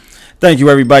Thank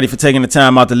you, everybody, for taking the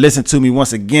time out to listen to me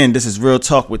once again. This is Real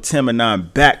Talk with Tim, and I'm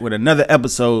back with another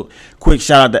episode. Quick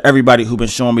shout out to everybody who's been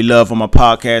showing me love on my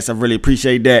podcast. I really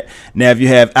appreciate that. Now, if you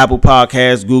have Apple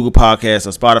Podcasts, Google Podcasts,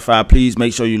 or Spotify, please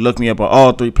make sure you look me up on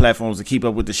all three platforms to keep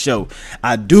up with the show.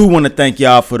 I do want to thank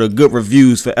y'all for the good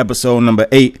reviews for episode number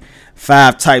 8,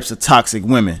 5 Types of Toxic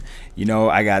Women. You know,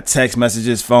 I got text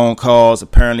messages, phone calls.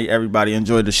 Apparently, everybody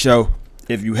enjoyed the show.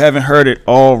 If you haven't heard it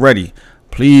already,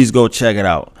 please go check it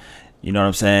out. You know what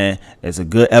I'm saying? It's a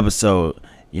good episode,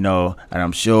 you know, and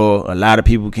I'm sure a lot of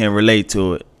people can relate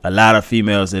to it. A lot of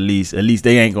females, at least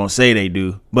they ain't gonna say they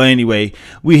do. But anyway,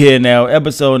 we here now,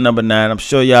 episode number 9. I'm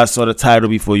sure y'all saw the title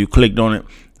before you clicked on it.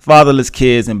 Fatherless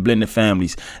kids and blended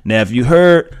families. Now, if you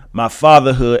heard my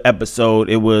fatherhood episode,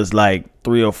 it was like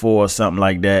 3 or 4 or something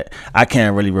like that. I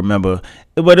can't really remember,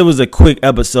 but it was a quick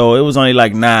episode. It was only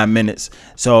like 9 minutes.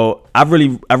 So I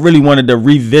really wanted to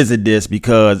revisit this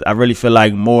because I really feel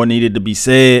like more needed to be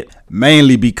said,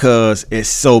 mainly because it's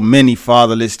so many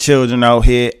fatherless children out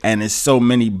here and it's so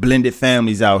many blended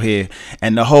families out here,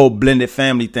 and the whole blended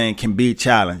family thing can be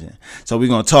challenging. So we're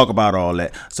going to talk about all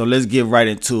that. So let's get right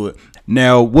into it.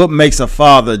 Now, what makes a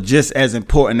father just as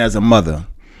important as a mother?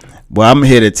 Well, I'm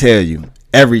here to tell you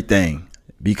everything,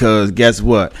 because guess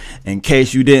what? In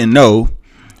case you didn't know,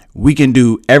 we can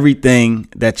do everything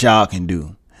that y'all can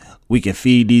do. We can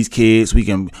feed these kids. We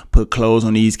can put clothes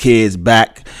on these kids'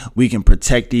 back. We can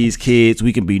protect these kids.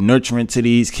 We can be nurturing to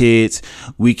these kids.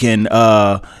 We can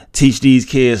teach these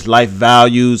kids life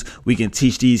values. We can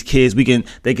teach these kids.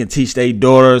 They can teach their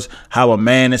daughters how a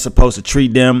man is supposed to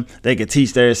treat them. They can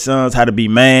teach their sons how to be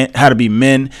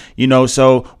men. You know,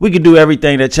 so we can do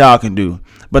everything that y'all can do.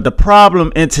 But the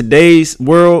problem in today's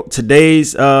world,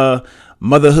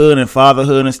 motherhood and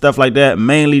fatherhood and stuff like that,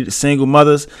 mainly the single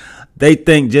mothers, they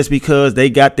think just because they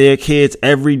got their kids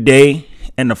every day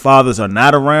and the fathers are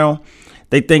not around,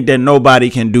 they think that nobody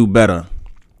can do better.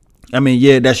 I mean,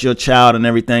 yeah, that's your child and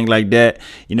everything like that.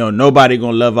 You know, nobody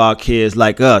gonna love our kids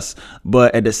like us.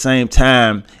 But at the same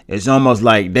time, it's almost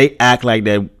like they act like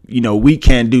that, you know, we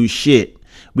can't do shit.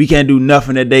 We can't do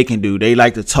nothing that they can do. They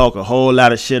like to talk a whole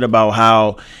lot of shit about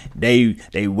how they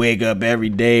wake up every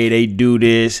day. They do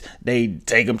this. They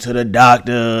take them to the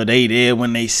doctor. They there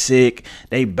when they sick.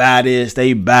 They buy this.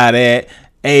 They buy that.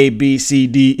 A, B, C,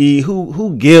 D, E.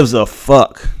 Who gives a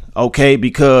fuck? Okay,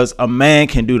 because a man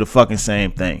can do the fucking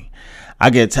same thing. I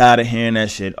get tired of hearing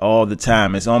that shit all the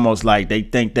time. It's almost like they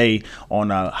think they on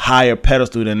a higher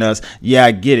pedestal than us. Yeah,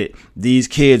 I get it. These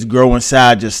kids grow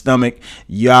inside your stomach.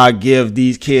 Y'all give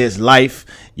these kids life.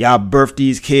 Y'all birth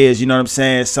these kids. You know what I'm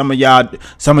saying? Some of y'all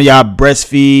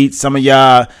breastfeed. Some of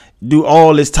y'all do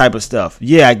all this type of stuff.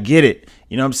 Yeah, I get it.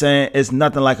 You know what I'm saying? It's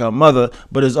nothing like a mother,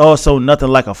 but it's also nothing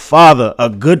like a father, a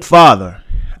good father.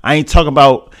 I ain't talking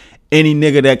about any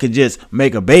nigga that could just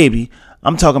make a baby.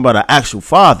 I'm talking about an actual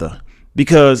father.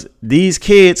 Because these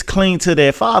kids cling to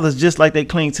their fathers just like they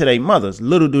cling to their mothers.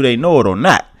 Little do they know it or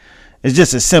not. It's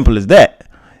just as simple as that.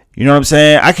 You know what I'm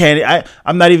saying?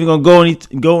 I'm not even gonna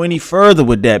go any further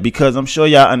with that, because I'm sure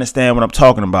y'all understand what I'm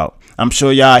talking about. I'm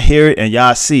sure y'all hear it and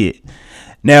y'all see it.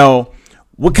 Now,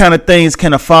 what kind of things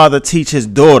can a father teach his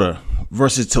daughter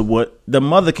versus to what the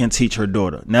mother can teach her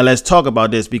daughter? Now, let's talk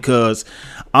about this, because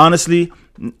honestly,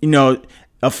 you know,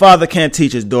 a father can't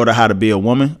teach his daughter how to be a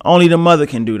woman. Only the mother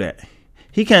can do that.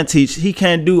 He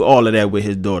can't do all of that with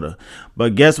his daughter.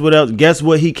 But guess what else? Guess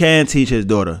what he can teach his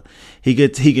daughter? He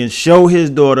can show his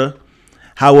daughter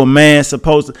how a man's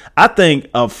supposed to. I think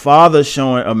a father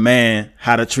showing a man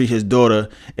how to treat his daughter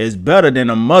is better than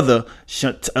a mother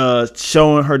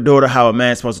showing her daughter how a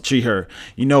man's supposed to treat her.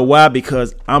 You know why?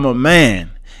 Because I'm a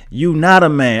man. You not a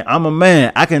man. I'm a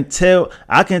man. I can tell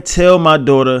my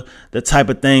daughter the type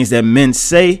of things that men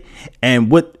say and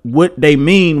what they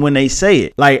mean when they say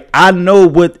it. Like, I know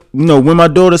what, you know, when my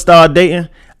daughter started dating,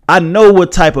 I know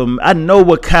what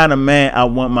kind of man I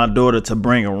want my daughter to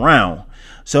bring around.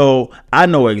 So I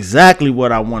know exactly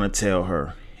what I want to tell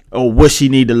her or what she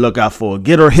need to look out for.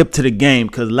 Get her hip to the game,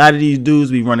 because a lot of these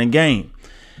dudes be running game.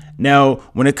 Now,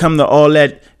 when it come to all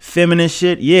that feminine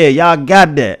shit, yeah, y'all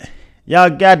got that.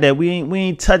 Y'all got that. We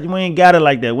ain't got it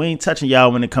like that. We ain't touching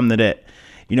y'all when it come to that.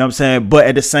 You know what I'm saying? But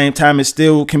at the same time, it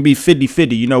still can be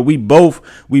 50-50. You know, we both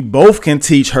can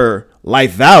teach her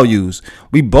life values.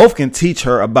 We both can teach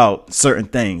her about certain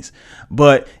things.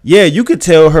 But yeah, you could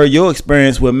tell her your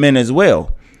experience with men as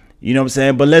well. You know what I'm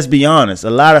saying? But let's be honest. A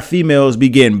lot of females be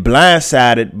getting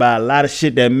blindsided by a lot of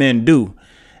shit that men do.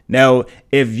 Now,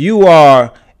 if you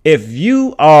are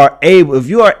able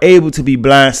to be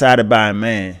blindsided by a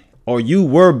man, or you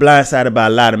were blindsided by a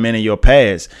lot of men in your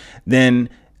past, then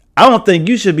I don't think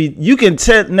you should be. You can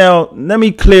tell. Now, let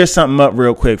me clear something up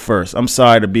real quick first. I'm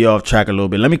sorry to be off track a little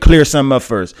bit. Let me clear something up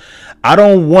first. I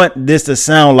don't want this to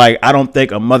sound like I don't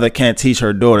think a mother can't teach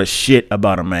her daughter shit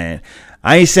about a man.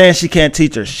 I ain't saying she can't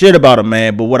teach her shit about a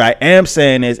man, but what I am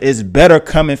saying is it's better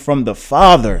coming from the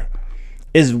father.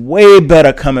 It's way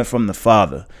better coming from the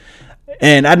father.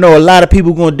 And I know a lot of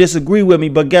people going to disagree with me,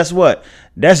 but guess what?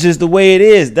 That's just the way it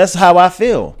is. That's how I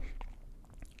feel.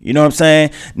 You know what I'm saying?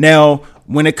 Now,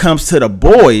 when it comes to the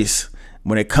boys,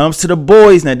 now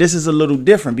this is a little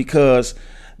different because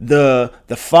the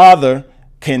father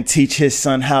can teach his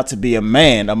son how to be a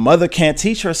man. A mother can't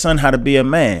teach her son how to be a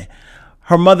man.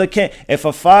 Her mother can't. If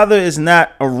a father is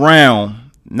not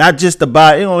around, not just it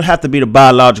don't have to be the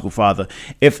biological father.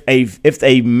 If a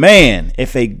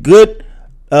good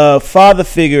father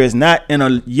figure is not in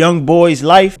a young boy's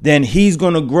life, then he's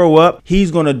going to grow up.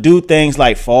 He's going to do things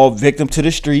like fall victim to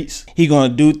the streets. He's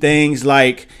going to do things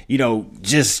like,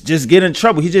 just get in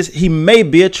trouble. He may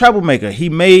be a troublemaker. He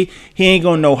ain't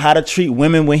going to know how to treat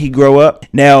women when he grow up.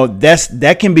 Now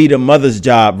that can be the mother's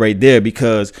job right there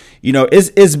because,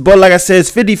 but like I said,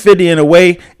 it's 50-50 in a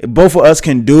way. Both of us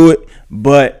can do it.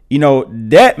 But,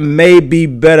 that may be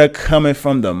better coming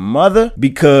from the mother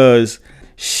because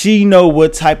she know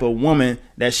what type of woman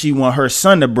that she want her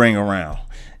son to bring around.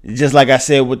 Just like I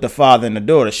said with the father and the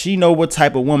daughter, she know what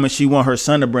type of woman she want her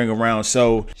son to bring around.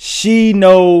 So she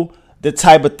know the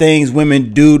type of things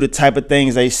women do, the type of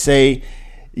things they say.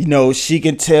 She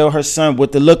can tell her son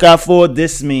what to look out for.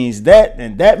 This means that,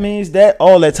 and that means that,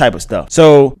 all that type of stuff.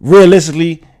 So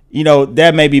realistically,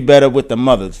 that may be better with the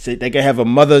mother. They can have a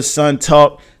mother-son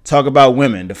talk about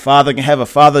women. The father can have a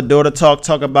father-daughter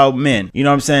talk about men. You know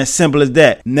what I'm saying? Simple as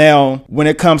that. Now, when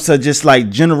it comes to just like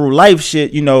general life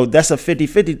shit, that's a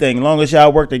 50-50 thing. As long as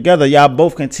y'all work together, y'all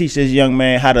both can teach this young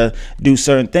man how to do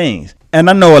certain things. And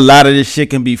I know a lot of this shit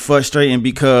can be frustrating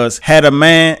because had a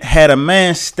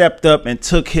man stepped up and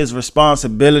took his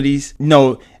responsibilities,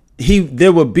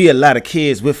 there would be a lot of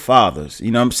kids with fathers. You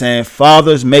know what I'm saying?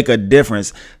 Fathers make a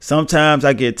difference. Sometimes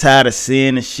I get tired of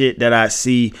seeing the shit that I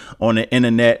see on the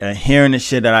internet and hearing the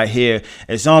shit that I hear.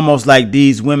 It's almost like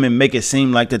these women make it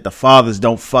seem like that the fathers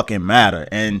don't fucking matter.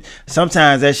 And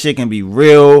sometimes that shit can be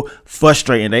real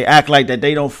frustrating. They act like that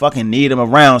they don't fucking need them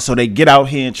around. So they get out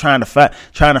here and trying to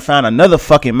find another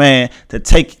fucking man to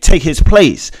take his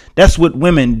place. That's what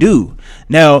women do.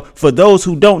 Now, for those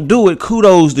who don't do it,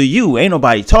 kudos to you. Ain't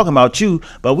nobody talking about you,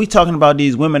 but we talking about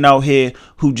these women out here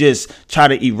who just try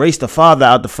to erase the father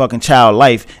out the fucking child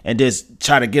life and just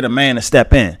try to get a man to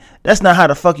step in. That's not how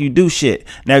the fuck you do shit.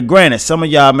 Now, granted, some of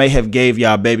y'all may have gave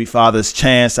y'all baby fathers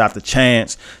chance after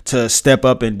chance to step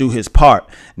up and do his part.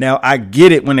 Now, I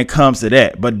get it when it comes to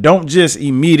that, but don't just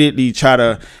immediately try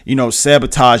to,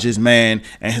 sabotage his man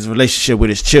and his relationship with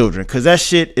his children, because that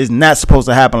shit is not supposed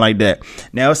to happen like that.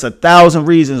 Now, it's 1,000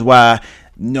 reasons why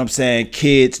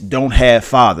kids don't have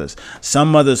fathers.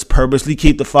 Some mothers purposely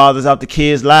keep the fathers out the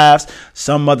kids' lives.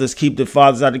 Some mothers keep the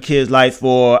fathers out the kids' life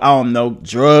for,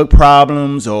 drug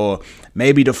problems, or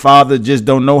maybe the father just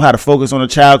don't know how to focus on the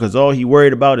child because all he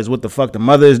worried about is what the fuck the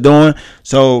mother is doing.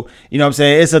 So,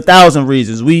 it's 1,000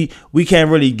 reasons. We can't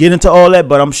really get into all that,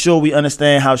 but I'm sure we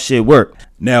understand how shit work.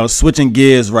 Now, switching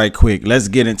gears right quick, let's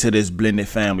get into this blended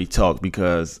family talk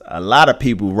because a lot of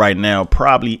people right now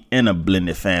probably in a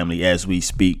blended family as we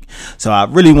speak. So I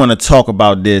really want to talk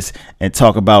about this and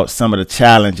talk about some of the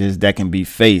challenges that can be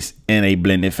faced in a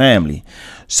blended family.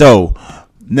 So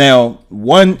now,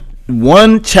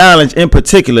 one challenge in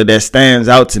particular that stands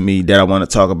out to me that I want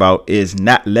to talk about is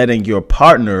not letting your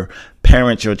partner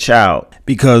parent your child.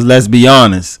 Because let's be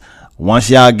honest,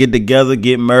 once y'all get together,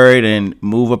 get married, and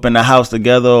move up in the house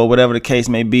together or whatever the case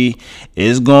may be,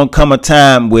 it's going to come a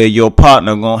time where your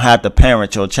partner going to have to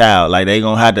parent your child. Like, they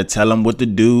going to have to tell them what to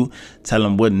do, tell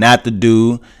them what not to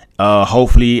do.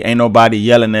 Hopefully ain't nobody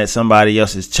yelling at somebody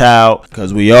else's child,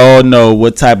 because we all know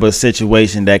what type of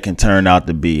situation that can turn out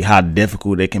to be, how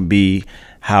difficult it can be,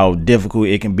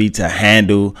 to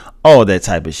handle, all that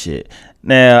type of shit.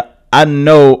 Now, I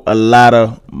know a lot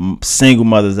of single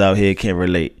mothers out here can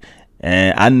relate.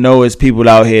 And I know it's people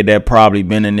out here that probably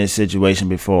been in this situation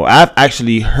before. I've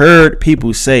actually heard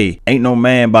people say, ain't no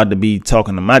man about to be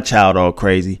talking to my child all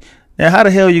crazy. Now, how the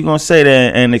hell you going to say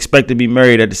that and expect to be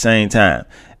married at the same time?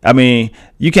 I mean,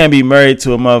 you can't be married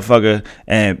to a motherfucker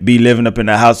and be living up in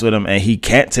the house with him and he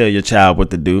can't tell your child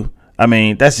what to do. I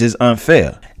mean, that's just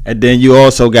unfair. And then you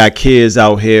also got kids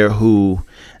out here who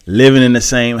living in the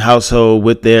same household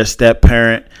with their step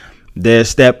parent. Their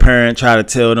step parent try to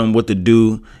tell them what to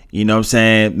do.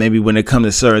 Maybe when it comes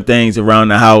to certain things around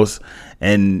the house,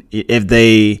 and if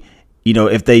they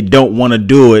if they don't want to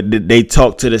do it, they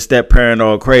talk to the step parent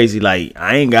all crazy. Like,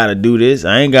 I ain't got to do this.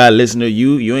 I ain't got to listen to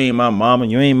you. You ain't my mama.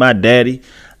 You ain't my daddy.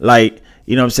 Like,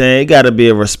 you know what I'm saying? It got to be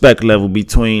a respect level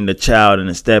between the child and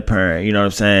the step parent. You know what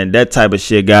I'm saying? That type of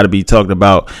shit got to be talked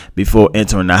about before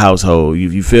entering the household.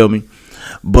 You feel me?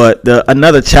 But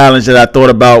another challenge that I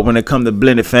thought about when it comes to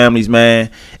blended families,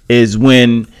 man, is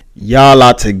when y'all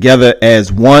are together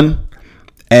as one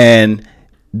and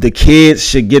the kids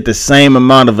should get the same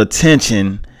amount of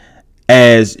attention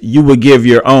as you would give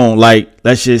your own. Like,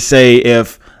 let's just say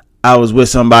if I was with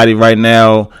somebody right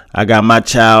now, I got my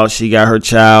child, she got her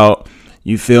child,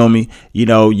 you feel me?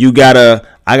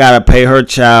 I gotta pay her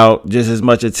child just as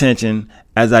much attention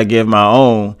as I give my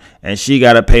own, and she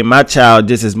gotta pay my child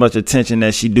just as much attention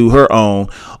as she do her own,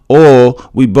 or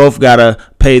we both gotta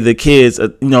pay the kids,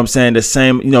 the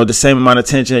same amount of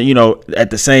attention, at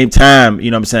the same time,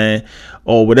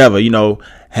 or whatever,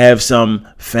 have some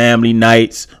family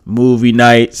nights, movie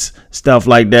nights, stuff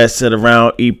like that, sit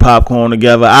around, eat popcorn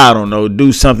together. I don't know,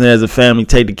 do something as a family,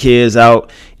 take the kids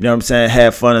out,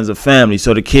 have fun as a family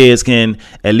so the kids can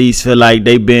at least feel like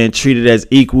they being treated as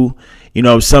equal.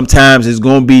 Sometimes it's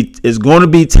going to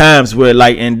be times where,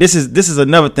 like, and this is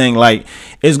another thing, like,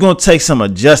 it's going to take some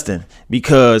adjusting,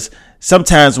 because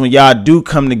sometimes when y'all do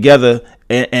come together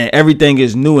and everything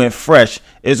is new and fresh,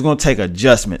 it's going to take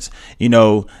adjustments.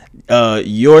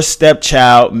 Your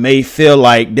stepchild may feel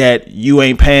like that you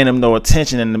ain't paying them no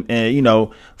attention in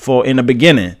the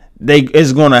beginning.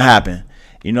 It's going to happen.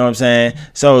 You know what I'm saying?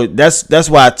 So that's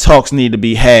why talks need to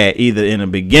be had either in the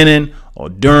beginning or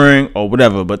during or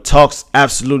whatever. But talks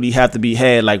absolutely have to be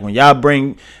had. Like when y'all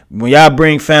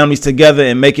bring families together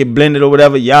and make it blended or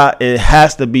whatever, it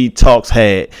has to be talks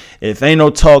had. If ain't no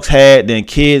talks had, then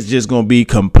kids just gonna be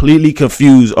completely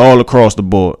confused all across the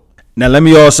board. Now let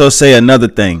me also say another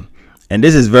thing, and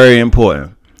this is very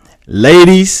important.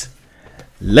 Ladies,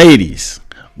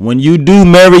 when you do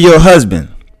marry your husband,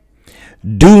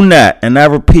 do not, and I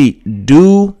repeat,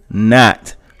 do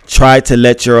not try to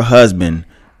let your husband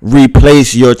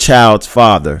replace your child's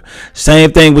father.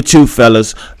 Same thing with you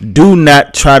fellas. Do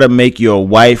not try to make your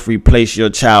wife replace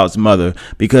your child's mother,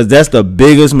 because that's the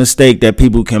biggest mistake that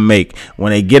people can make.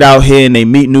 When they get out here and they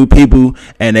meet new people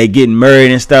and they get married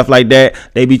and stuff like that,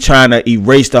 they be trying to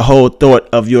erase the whole thought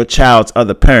of your child's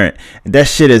other parent. And that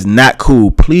shit is not cool.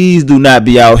 Please do not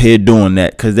be out here doing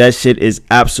that, because that shit is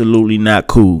absolutely not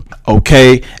cool.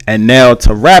 Okay, and now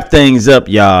to wrap things up,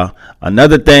 y'all,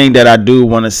 another thing that I do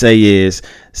want to say is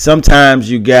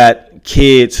sometimes you got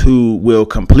kids who will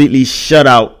completely shut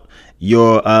out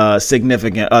your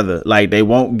significant other. Like they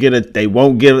won't give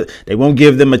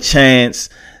them a chance.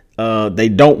 They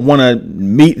don't want to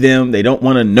meet them. They don't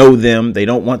want to know them. They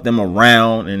don't want them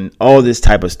around and all this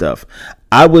type of stuff.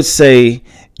 I would say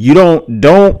you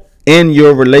don't end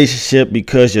your relationship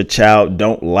because your child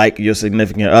don't like your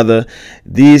significant other.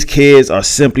 These kids are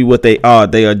simply what they are.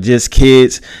 They are just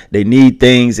kids. They need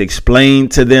things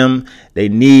explained to them. They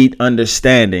need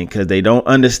understanding, because they don't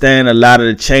understand a lot of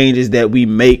the changes that we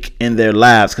make in their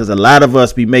lives. Because a lot of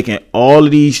us be making all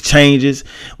of these changes.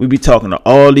 We be talking to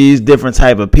all these different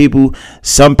type of people.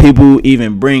 Some people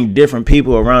even bring different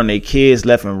people around their kids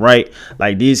left and right.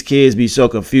 Like, these kids be so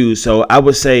confused. So I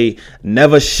would say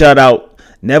never shut out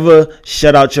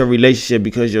your relationship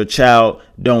because your child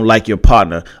don't like your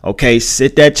partner. Okay,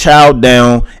 sit that child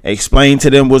down, explain to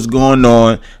them what's going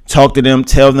on, talk to them,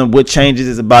 tell them what changes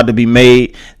is about to be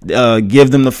made, give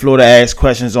them the floor to ask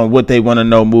questions on what they want to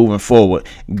know moving forward.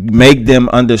 Make them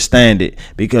understand it,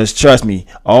 because trust me,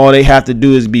 all they have to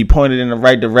do is be pointed in the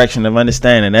right direction of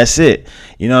understanding. That's it.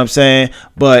 You know what I'm saying?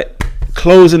 But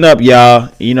closing up,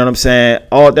 y'all, you know what I'm saying?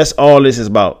 That's all this is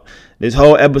about. This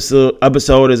whole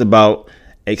episode is about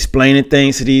explaining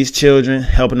things to these children,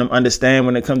 helping them understand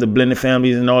when it comes to blended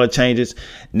families and all the changes.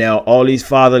 Now, all these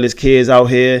fatherless kids out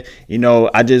here,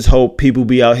 I just hope people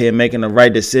be out here making the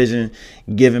right decision,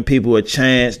 giving people a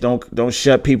chance. Don't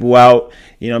shut people out.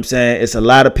 You know what I'm saying? It's a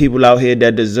lot of people out here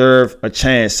that deserve a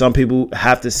chance. Some people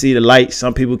have to see the light.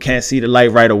 Some people can't see the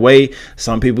light right away.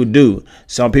 Some people do.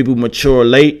 Some people mature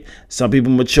late. Some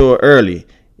people mature early.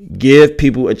 Give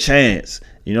people a chance.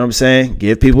 You know what I'm saying?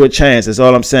 Give people a chance. That's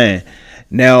all I'm saying.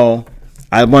 Now,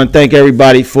 I want to thank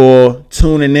everybody for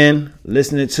tuning in,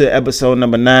 listening to episode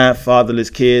number 9, Fatherless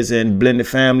Kids and Blended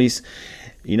Families.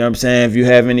 You know what I'm saying? If you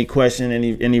have any question,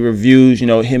 any reviews,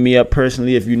 hit me up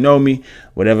personally. If you know me,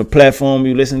 whatever platform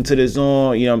you listen to this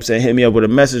on, you know what I'm saying? Hit me up with a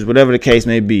message, whatever the case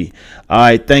may be. All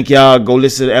right. Thank y'all. Go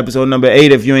listen to episode number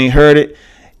 8 if you ain't heard it.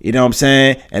 You know what I'm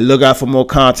saying? And look out for more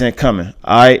content coming.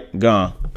 All right. Gone.